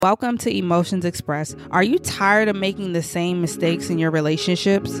Welcome to Emotions Express. Are you tired of making the same mistakes in your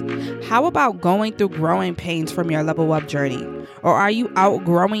relationships? How about going through growing pains from your level up journey? Or are you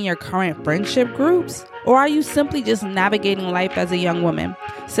outgrowing your current friendship groups? Or are you simply just navigating life as a young woman?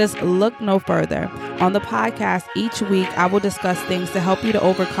 Sis, look no further. On the podcast, each week I will discuss things to help you to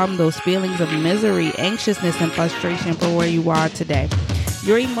overcome those feelings of misery, anxiousness, and frustration for where you are today.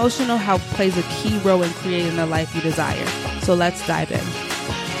 Your emotional health plays a key role in creating the life you desire. So let's dive in.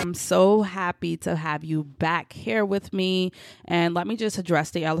 I'm so happy to have you back here with me. And let me just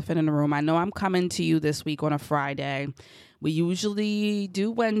address the elephant in the room. I know I'm coming to you this week on a Friday. We usually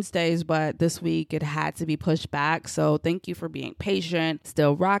do Wednesdays, but this week it had to be pushed back. So thank you for being patient,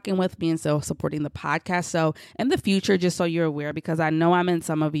 still rocking with me and still supporting the podcast. So in the future, just so you're aware, because I know I'm in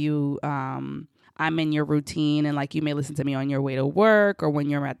some of you, I'm in your routine and like you may listen to me on your way to work or when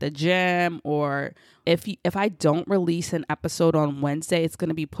you're at the gym, or if I don't release an episode on Wednesday, it's going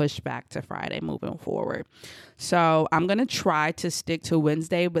to be pushed back to Friday moving forward. So I'm going to try to stick to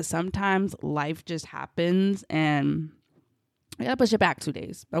Wednesday, but sometimes life just happens and I got to push it back 2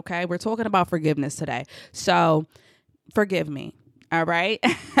 days. Okay. We're talking about forgiveness today. So forgive me. All right.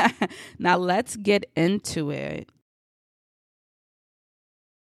 Now let's get into it.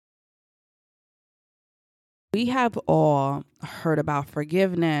 We have all heard about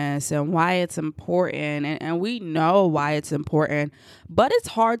forgiveness and why it's important, and we know why it's important, but it's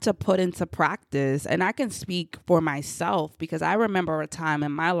hard to put into practice. And I can speak for myself because I remember a time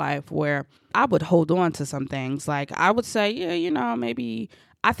in my life where I would hold on to some things. Like I would say, yeah, maybe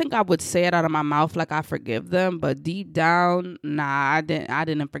I think I would say it out of my mouth like I forgive them, but deep down, nah, I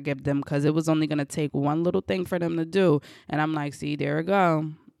didn't forgive them because it was only going to take one little thing for them to do. And I'm like, see, there we go.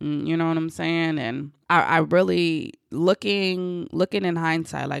 You know what I'm saying? And I really looking in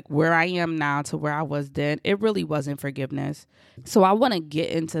hindsight, like where I am now to where I was then, it really wasn't forgiveness. So I want to get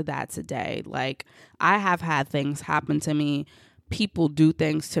into that today. Like I have had things happen to me. People do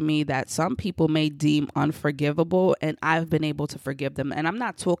things to me that some people may deem unforgivable, and I've been able to forgive them. And I'm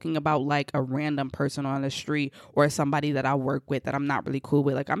not talking about like a random person on the street or somebody that I work with that I'm not really cool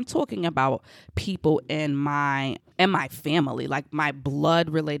with. Like I'm talking about people in my family, like my blood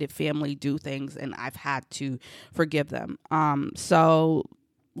related family do things and I've had to forgive them. So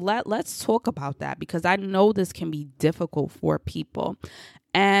let's talk about that because I know this can be difficult for people.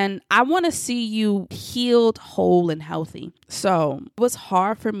 And I want to see you healed, whole, and healthy. So it was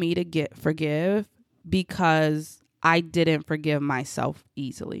hard for me to forgive because I didn't forgive myself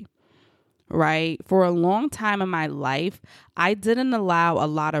easily, right? For a long time in my life, I didn't allow a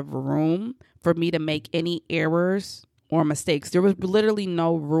lot of room for me to make any errors or mistakes. There was literally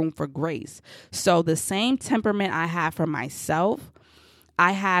no room for grace. So the same temperament I had for myself,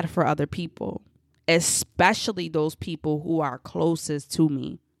 I had for other people. Especially those people who are closest to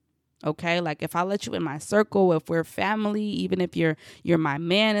me. Okay. Like if I let you in my circle, if we're family, even if you're my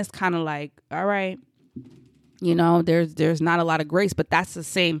man, it's kind of like, all right, there's not a lot of grace, but that's the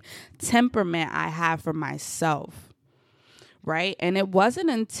same temperament I have for myself. Right. And it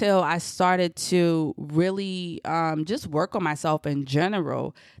wasn't until I started to really just work on myself in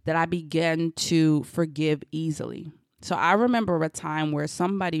general that I began to forgive easily. So I remember a time where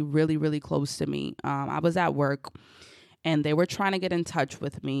somebody really, really close to me, I was at work and they were trying to get in touch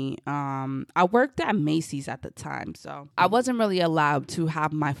with me. I worked at Macy's at the time, so I wasn't really allowed to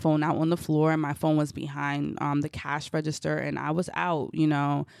have my phone out on the floor, and my phone was behind the cash register, and I was out,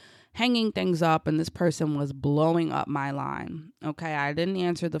 hanging things up, and this person was blowing up my line. Okay, I didn't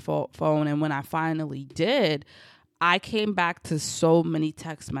answer the phone, and when I finally did, I came back to so many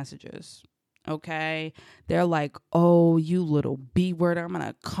text messages. Okay, they're like, oh, you little B word, I'm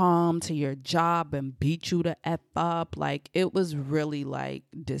gonna come to your job and beat you to F up. Like it was really like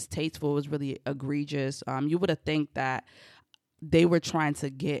distasteful. It was really egregious. You would have think that they were trying to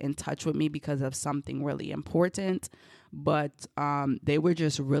get in touch with me because of something really important, but they were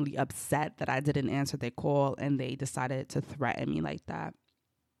just really upset that I didn't answer their call, and they decided to threaten me like that.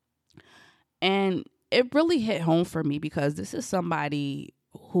 And it really hit home for me because this is somebody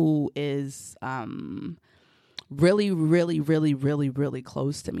who is really, really, really, really, really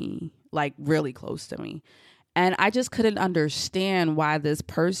close to me, like really close to me. And I just couldn't understand why this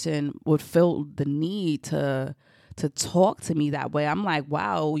person would feel the need to talk to me that way. I'm like,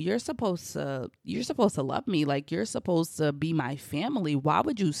 wow, you're supposed to love me. Like you're supposed to be my family. Why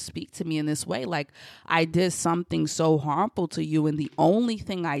would you speak to me in this way? Like I did something so harmful to you, and the only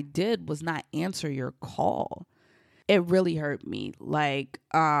thing I did was not answer your call. It really hurt me. Like,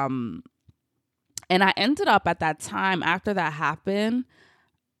 and I ended up at that time after that happened,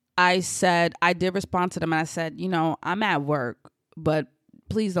 I did respond to them and I said, I'm at work, but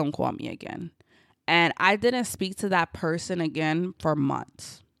please don't call me again. And I didn't speak to that person again for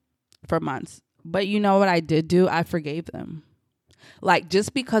months. But you know what I did do? I forgave them. Like,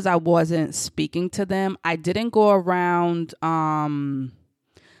 just because I wasn't speaking to them, I didn't go around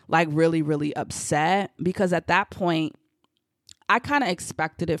like really, really upset, because at that point, I kind of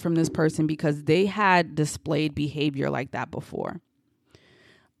expected it from this person because they had displayed behavior like that before.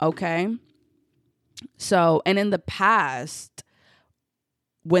 Okay. So, and in the past,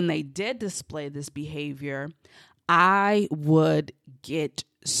 when they did display this behavior, I would get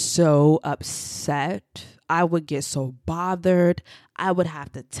so upset. I would get so bothered. I would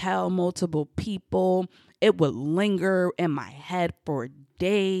have to tell multiple people. It would linger in my head for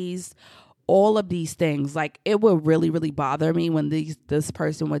days. All of these things, like, it would really, really bother me when this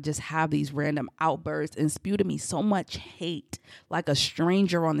person would just have these random outbursts and spew to me so much hate, like a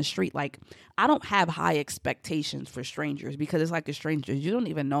stranger on the street. Like, I don't have high expectations for strangers because it's like a stranger. You don't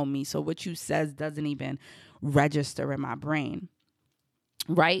even know me. So what you says doesn't even register in my brain.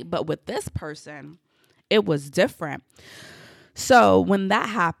 Right. But with this person, it was different. So when that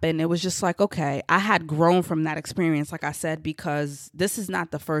happened, it was just like, okay, I had grown from that experience, like I said, because this is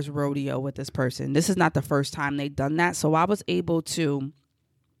not the first rodeo with this person. This is not the first time they've done that. So I was able to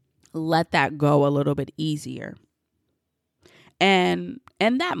let that go a little bit easier. And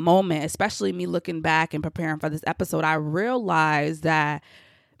in that moment, especially me looking back and preparing for this episode, I realized that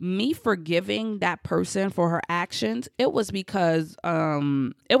me forgiving that person for her actions, it was because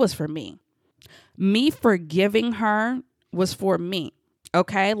it was for me. Me forgiving her was for me.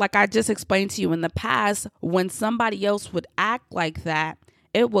 Okay. Like I just explained to you in the past, when somebody else would act like that,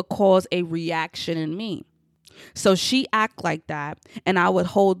 it would cause a reaction in me. So she act like that and I would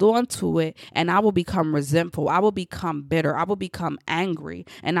hold on to it and I will become resentful. I will become bitter. I will become angry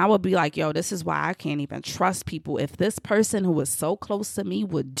and I will be like, yo, this is why I can't even trust people. If this person who is so close to me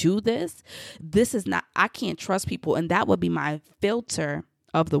would do this, I can't trust people. And that would be my filter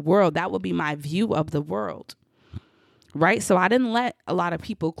of the world. That would be my view of the world. Right. So I didn't let a lot of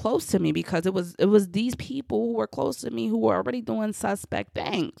people close to me because it was these people who were close to me who were already doing suspect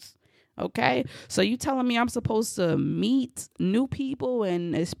things. OK, so you telling me I'm supposed to meet new people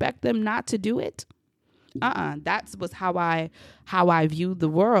and expect them not to do it? That was how I viewed the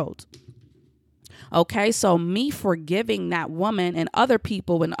world. OK, so me forgiving that woman and other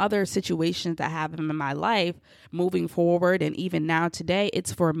people and other situations that happen in my life moving forward. And even now today,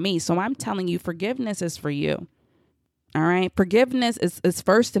 it's for me. So I'm telling you, forgiveness is for you. All right. Forgiveness is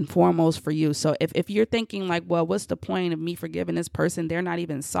first and foremost for you. So if you're thinking like, well, what's the point of me forgiving this person? They're not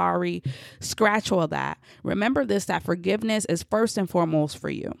even sorry. Scratch all that. Remember this, that forgiveness is first and foremost for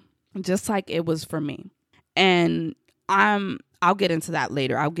you, just like it was for me. And I'll get into that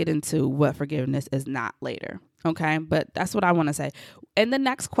later. I'll get into what forgiveness is not later. OK, but that's what I want to say. And the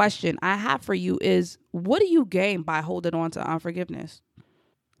next question I have for you is, what do you gain by holding on to unforgiveness?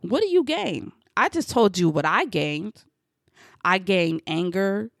 What do you gain? I just told you what I gained. I gained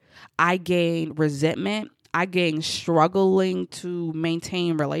anger. I gained resentment. I gained struggling to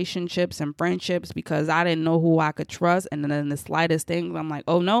maintain relationships and friendships because I didn't know who I could trust. And then in the slightest things, I'm like,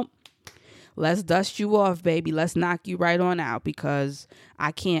 oh, no, let's dust you off, baby. Let's knock you right on out because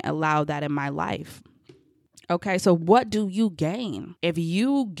I can't allow that in my life. Okay, so what do you gain? If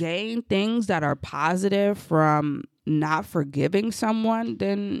you gain things that are positive from not forgiving someone,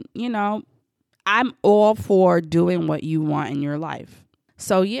 then, I'm all for doing what you want in your life.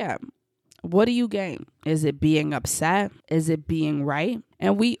 So yeah, what do you gain? Is it being upset? Is it being right?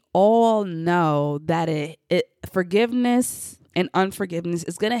 And we all know that forgiveness and unforgiveness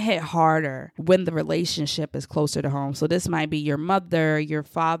is going to hit harder when the relationship is closer to home. So this might be your mother, your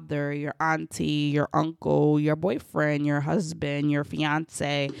father, your auntie, your uncle, your boyfriend, your husband, your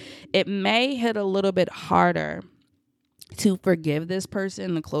fiance. It may hit a little bit harder to forgive this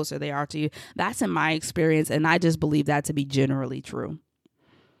person the closer they are to you. That's in my experience, and I just believe that to be generally true.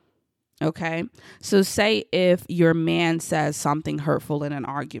 Okay, so say if your man says something hurtful in an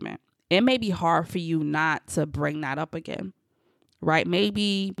argument, it may be hard for you not to bring that up again, right?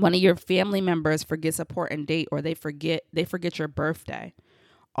 Maybe one of your family members forgets an important date, or they forget your birthday.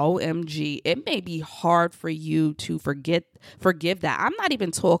 OMG, it may be hard for you to forgive that. I'm not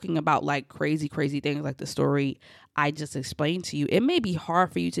even talking about like crazy things like the story I just explained to you. It may be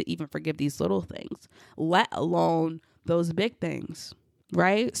hard for you to even forgive these little things, let alone those big things,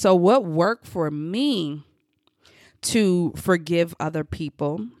 right? So what worked for me to forgive other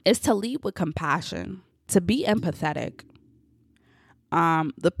people is to lead with compassion, to be empathetic.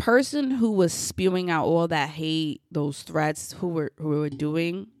 The person who was spewing out all that hate, those threats, who were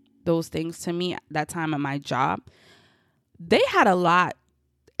doing those things to me at that time at my job, they had a lot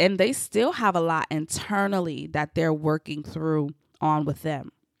and they still have a lot internally that they're working through on with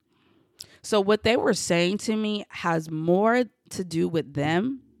them. So what they were saying to me has more to do with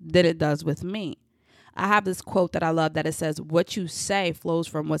them than it does with me. I have this quote that I love that it says, what you say flows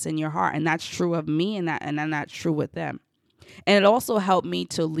from what's in your heart. And that's true of me, and that's true with them. And it also helped me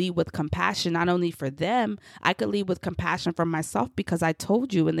to lead with compassion, not only for them, I could lead with compassion for myself, because I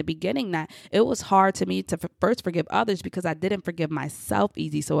told you in the beginning that it was hard to me to first forgive others because I didn't forgive myself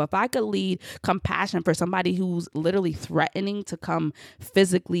easy. So if I could lead compassion for somebody who's literally threatening to come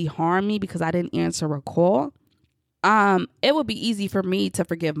physically harm me because I didn't answer a call, it would be easy for me to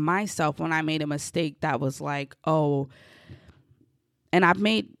forgive myself when I made a mistake that was like, oh, and I've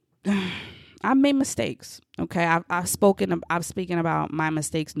made mistakes. Okay. I've spoken about my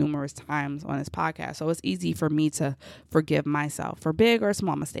mistakes numerous times on this podcast. So it's easy for me to forgive myself for big or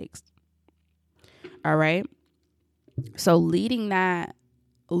small mistakes. All right. So leading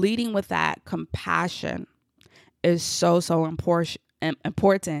with that compassion is so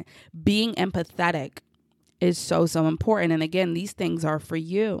important. Being empathetic is so important. And again, these things are for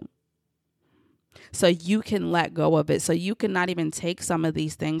you, so you can let go of it. So you can not even take some of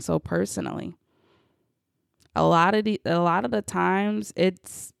these things so personally. A lot of the times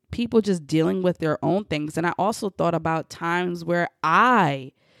it's people just dealing with their own things. And I also thought about times where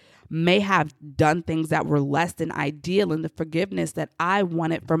I may have done things that were less than ideal, and the forgiveness that I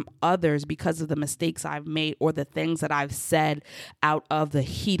wanted from others because of the mistakes I've made or the things that I've said out of the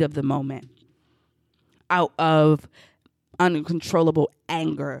heat of the moment, out of uncontrollable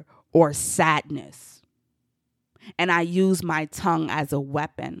anger or sadness. And I use my tongue as a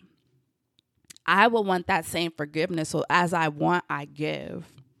weapon. I will want that same forgiveness. So as I want, I give.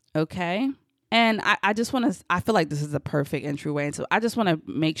 Okay. And I just want to, I feel like this is a perfect entryway. And so I just want to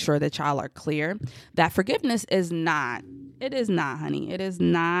make sure that y'all are clear that forgiveness is not, honey. It does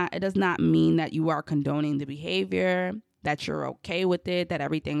not mean that you are condoning the behavior, that you're okay with it, that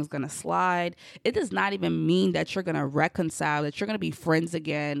everything's going to slide. It does not even mean that you're going to reconcile, that you're going to be friends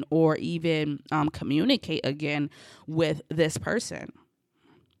again, or even communicate again with this person.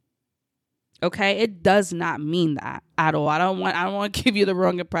 Okay, it does not mean that at all. I don't want to give you the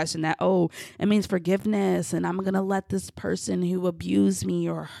wrong impression that, oh, it means forgiveness and I'm going to let this person who abused me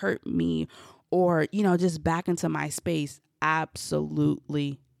or hurt me or, just back into my space.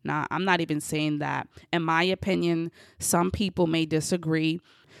 Absolutely not. I'm not even saying that. In my opinion, some people may disagree.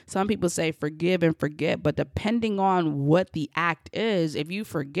 Some people say forgive and forget, but depending on what the act is, if you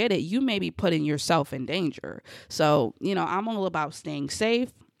forget it, you may be putting yourself in danger. So, I'm all about staying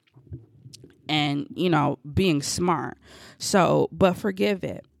safe and, being smart. So, but forgive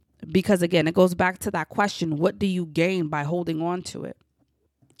it. Because again, it goes back to that question, what do you gain by holding on to it?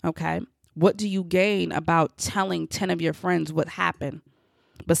 Okay. What do you gain about telling 10 of your friends what happened?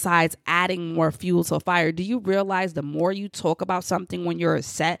 Besides adding more fuel to a fire, do you realize the more you talk about something when you're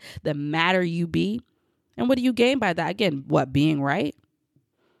upset, the madder you be? And what do you gain by that? Again, what, being right?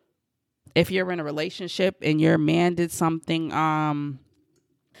 If you're in a relationship and your man did something,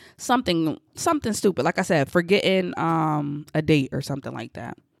 something stupid, like I said, forgetting a date or something like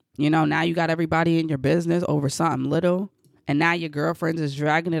that. Now you got everybody in your business over something little. And now your girlfriend is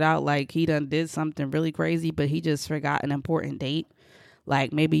dragging it out like he done did something really crazy, but he just forgot an important date.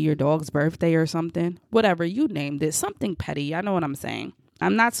 Like maybe your dog's birthday or something. Whatever, you named it. Something petty. I know what I'm saying.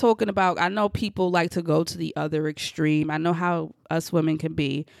 I'm not talking about, I know people like to go to the other extreme. I know how us women can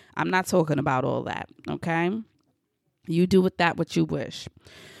be. I'm not talking about all that. Okay? You do with that what you wish.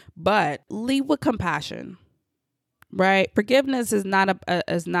 But lead with compassion. Right? Forgiveness is not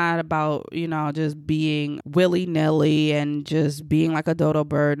about, just being willy-nilly and just being like a dodo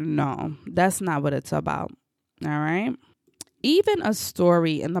bird. No, that's not what it's about. All right? Even a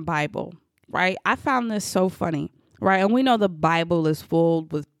story in the Bible, right? I found this so funny, right? And we know the Bible is full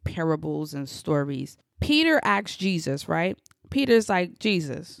with parables and stories. Peter asked Jesus, right? Peter's like,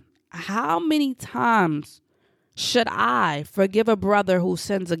 Jesus, how many times should I forgive a brother who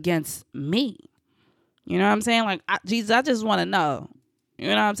sins against me? You know what I'm saying? Like, Jesus, I just want to know. You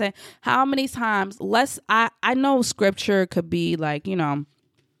know what I'm saying? How many times? I know scripture could be like,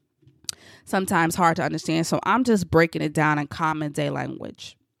 sometimes hard to understand. So I'm just breaking it down in common day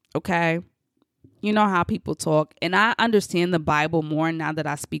language. Okay? You know how people talk. And I understand the Bible more now that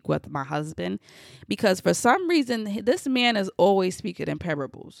I speak with my husband. Because for some reason, this man is always speaking in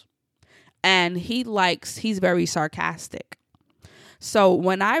parables. And he's very sarcastic. So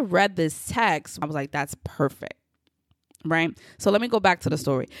when I read this text, I was like, that's perfect. Right? So let me go back to the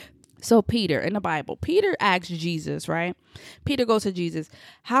story. So Peter in the Bible, Peter asks Jesus, right? Peter goes to Jesus,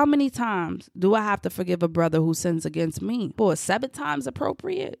 how many times do I have to forgive a brother who sins against me? Boy, 7 times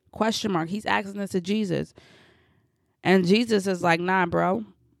appropriate? Question mark. He's asking this to Jesus. And Jesus is like, nah, bro.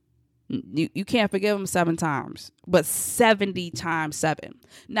 You can't forgive him 7 times, but 70 times 7.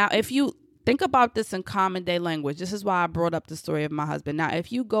 Now, if you think about this in common day language, this is why I brought up the story of my husband. Now,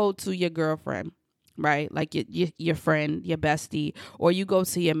 if you go to your girlfriend, right, like your friend, your bestie, or you go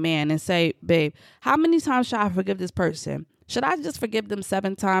to your man and say, babe, how many times should I forgive this person? Should I just forgive them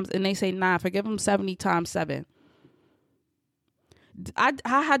 7 times? And they say, nah, forgive them 70 times 7. I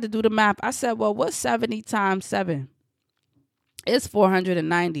had to do the math. I said, well, what's 70 times 7? It's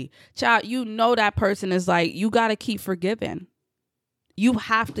 490. Child, you know that person is like, you got to keep forgiving. You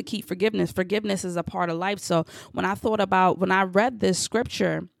have to keep forgiveness. Forgiveness is a part of life. So when I read this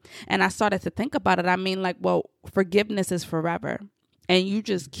scripture and I started to think about it, I mean, like, well, forgiveness is forever. And you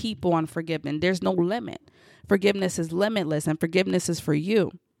just keep on forgiving. There's no limit. Forgiveness is limitless, and forgiveness is for you.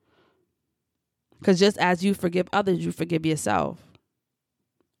 Because just as you forgive others, you forgive yourself.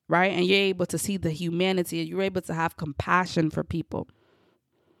 Right? And you're able to see the humanity. You're able to have compassion for people.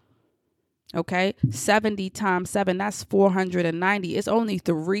 Okay? 70 times 7, that's 490. It's only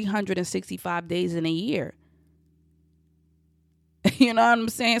 365 days in a year. You know what I'm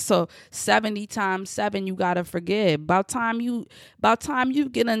saying? So 70 times 7, you got to forgive. About time you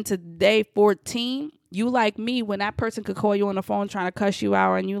get into day 14, you like me, when that person could call you on the phone trying to cuss you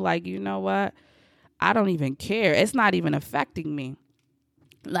out and you like, you know what? I don't even care. It's not even affecting me.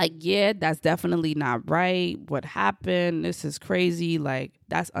 Like, yeah, that's definitely not right. What happened? This is crazy. Like,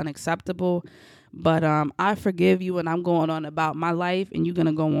 that's unacceptable. But I forgive you, and I'm going on about my life, and you're going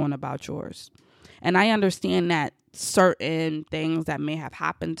to go on about yours. And I understand that certain things that may have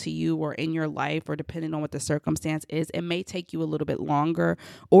happened to you or in your life, or depending on what the circumstance is, it may take you a little bit longer,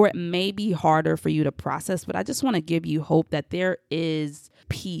 or it may be harder for you to process. But I just want to give you hope that there is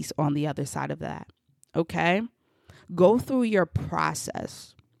peace on the other side of that. Okay? Go through your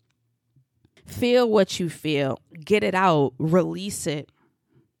process. Feel what you feel. Get it out. Release it.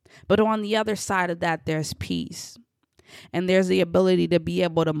 But on the other side of that, there's peace. And there's the ability to be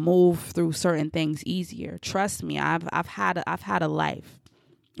able to move through certain things easier. Trust me, I've had a life.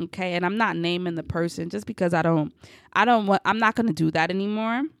 Okay? And I'm not naming the person just because I'm not going to do that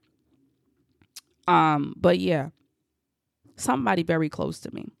anymore. But yeah, somebody very close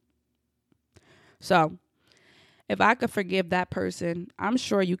to me. So if I could forgive that person, I'm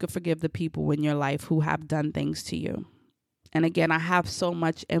sure you could forgive the people in your life who have done things to you. And again, I have so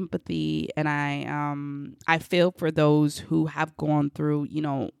much empathy, and I feel for those who have gone through,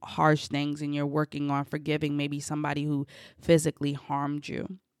 harsh things, and you're working on forgiving maybe somebody who physically harmed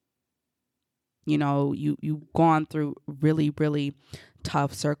you. You've gone through really, really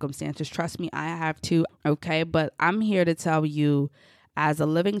tough circumstances. Trust me, I have too. Okay, but I'm here to tell you as a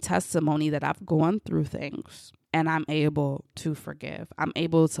living testimony that I've gone through things. And I'm able to forgive. I'm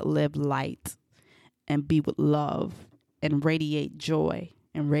able to live light and be with love and radiate joy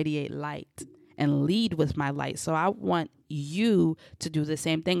and radiate light and lead with my light. So I want you to do the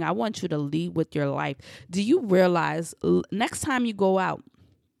same thing. I want you to lead with your life. Do you realize next time you go out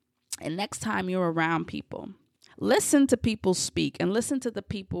and next time you're around people, listen to people speak and listen to the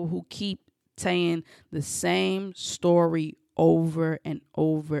people who keep saying the same story over and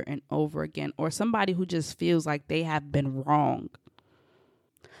over and over again, or somebody who just feels like they have been wrong.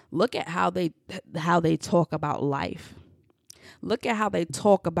 Look at how they talk about life. Look at how they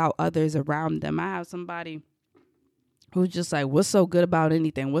talk about others around them. I have somebody who's just like, what's so good about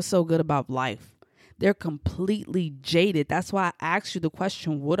anything? What's so good about life? They're completely jaded. That's why I asked you the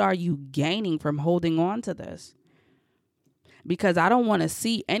question, what are you gaining from holding on to this? Because I don't want to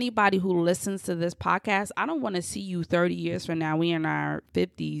see anybody who listens to this podcast. I don't want to see you 30 years from now. We in our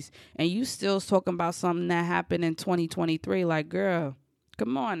 50s and you still talking about something that happened in 2023. Like, girl,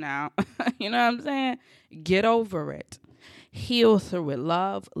 come on now. You know what I'm saying? Get over it. Heal through it.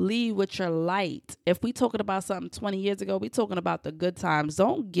 Love. Lead with your light. If we talking about something 20 years ago, we talking about the good times.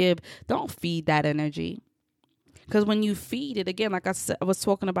 Don't feed that energy. Because when you feed it, again, like I said, I was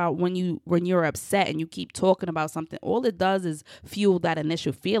talking about when you're upset and you keep talking about something, all it does is fuel that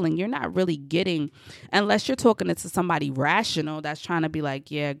initial feeling. You're not really getting, unless you're talking to somebody rational that's trying to be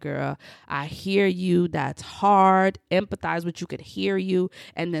like, yeah, girl, I hear you. That's hard. Empathize with you, could hear you,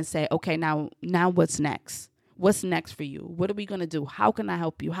 and then say, okay, now what's next? What's next for you? What are we going to do? How can I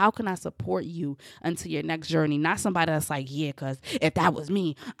help you? How can I support you until your next journey? Not somebody that's like, yeah, because if that was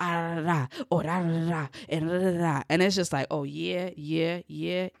me, and it's just like, oh, yeah.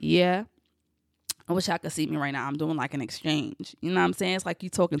 I wish I could see me right now. I'm doing like an exchange. You know what I'm saying? It's like you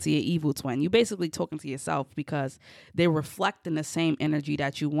talking to your evil twin. You basically talking to yourself because they're reflecting the same energy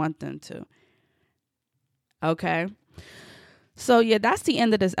that you want them to. Okay? So yeah, that's the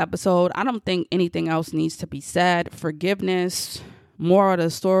end of this episode. I don't think anything else needs to be said. Forgiveness, moral of the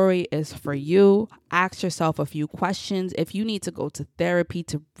story is for you. Ask yourself a few questions. If you need to go to therapy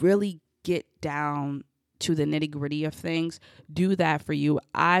to really get down to the nitty-gritty of things, do that for you.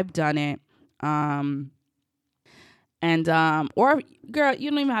 I've done it. Or girl, you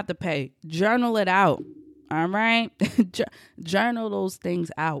don't even have to pay. Journal it out. All right. Journal those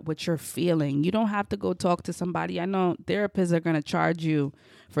things out, what you're feeling. You don't have to go talk to somebody. I know therapists are going to charge you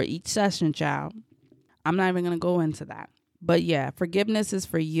for each session, child. I'm not even going to go into that. But yeah, forgiveness is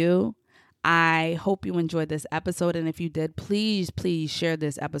for you. I hope you enjoyed this episode. And if you did, please share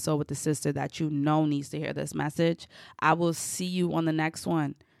this episode with the sister that you know needs to hear this message. I will see you on the next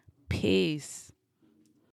one. Peace.